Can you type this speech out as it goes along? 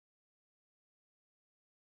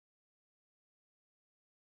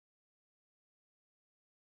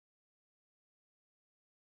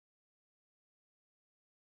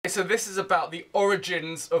So this is about the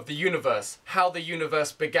origins of the universe, how the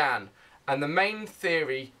universe began. And the main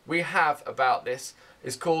theory we have about this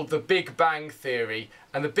is called the Big Bang Theory.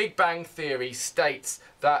 And the Big Bang Theory states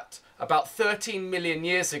that about 13 million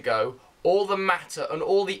years ago, all the matter and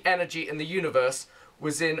all the energy in the universe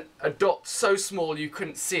was in a dot so small you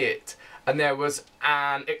couldn't see it. And there was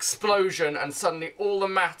an explosion, and suddenly all the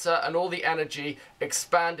matter and all the energy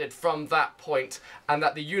expanded from that point, and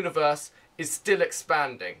that the universe is still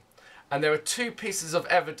expanding. And there are two pieces of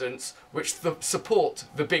evidence which support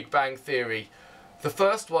the Big Bang Theory. The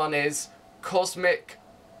first one is cosmic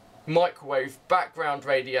microwave background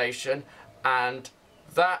radiation, and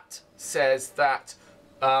that says that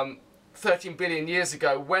 13 billion years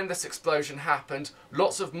ago, when this explosion happened,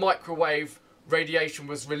 lots of microwave radiation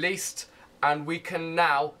was released, and we can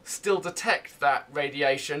now still detect that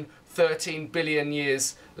radiation 13 billion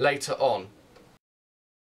years later on.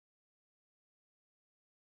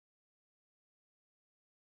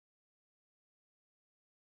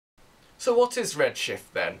 So what is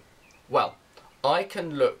redshift then? Well, I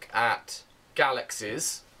can look at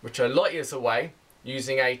galaxies which are light years away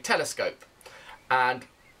using a telescope, and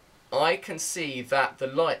I can see that the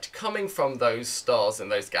light coming from those stars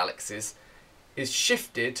and those galaxies is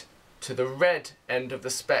shifted to the red end of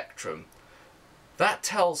the spectrum. That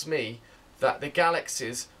tells me that the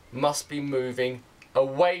galaxies must be moving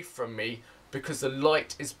away from me because the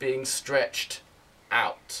light is being stretched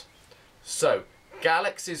out. So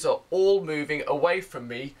galaxies are all moving away from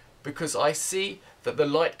me because I see that the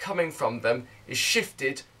light coming from them is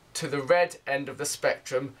shifted to the red end of the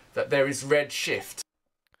spectrum, that there is red shift.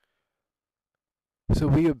 So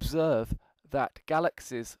we observe that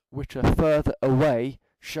galaxies which are further away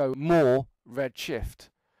show more red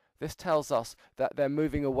shift. This tells us that they're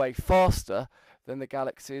moving away faster than the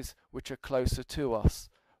galaxies which are closer to us,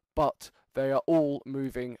 but they are all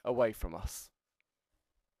moving away from us.